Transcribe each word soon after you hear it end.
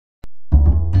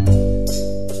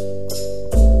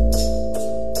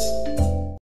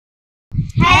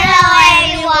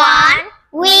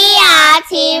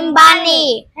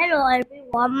money. Hello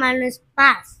everyone, my name is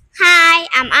Bas. Hi,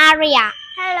 I'm Aria.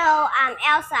 Hello, I'm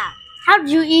Elsa. Have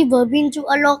you ever been to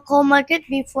a local market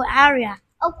before, Aria?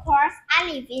 Of course, I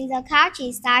live in the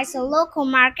countryside, so local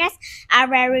markets are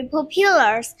very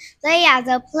popular. They are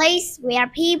the place where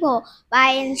people buy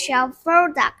and sell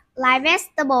products like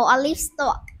vegetable or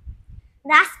livestock.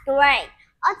 That's great.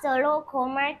 At the local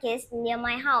markets near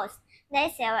my house,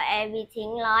 they sell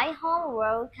everything like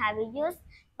homegrown cabbages,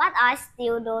 but I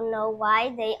still don't know why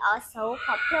they are so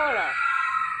popular.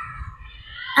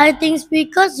 I think it's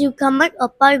because you can make a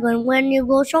bargain when you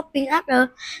go shopping at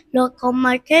a local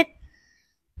market,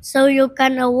 so you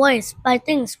can always buy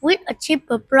things with a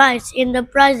cheaper price, and the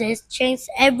prices change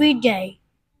every day.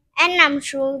 And I'm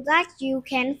sure that you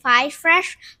can find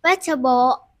fresh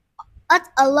vegetables at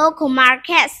a local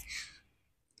market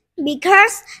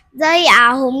because they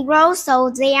are homegrown, so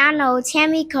there are no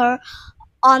chemical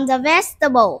on the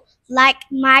vegetable. Like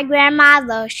my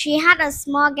grandmother, she had a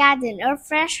small garden of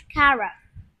fresh carrots.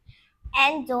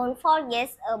 And don't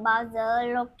forget about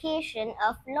the location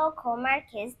of local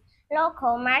markets.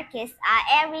 Local markets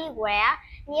are everywhere.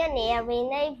 Nearly every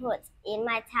neighborhood in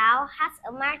my town has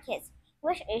a market,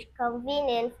 which is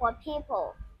convenient for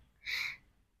people.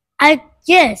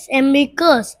 Yes, and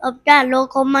because of that,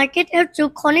 local market helps to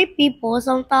connect people.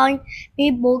 Sometimes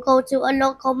people go to a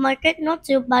local market not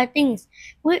to buy things,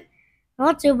 but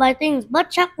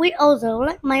chat with others,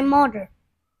 like my mother.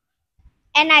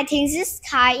 And I think this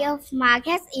kind of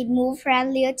market is more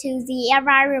friendlier to the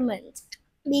environment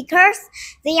because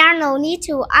there are no need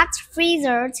to add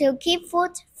freezer to keep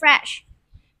food fresh.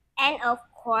 And of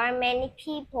course, many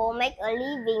people make a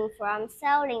living from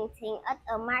selling things at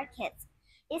a market.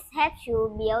 It helps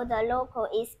you build the local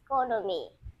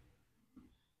economy.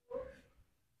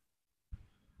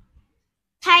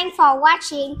 Thanks for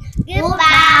watching.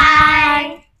 Goodbye.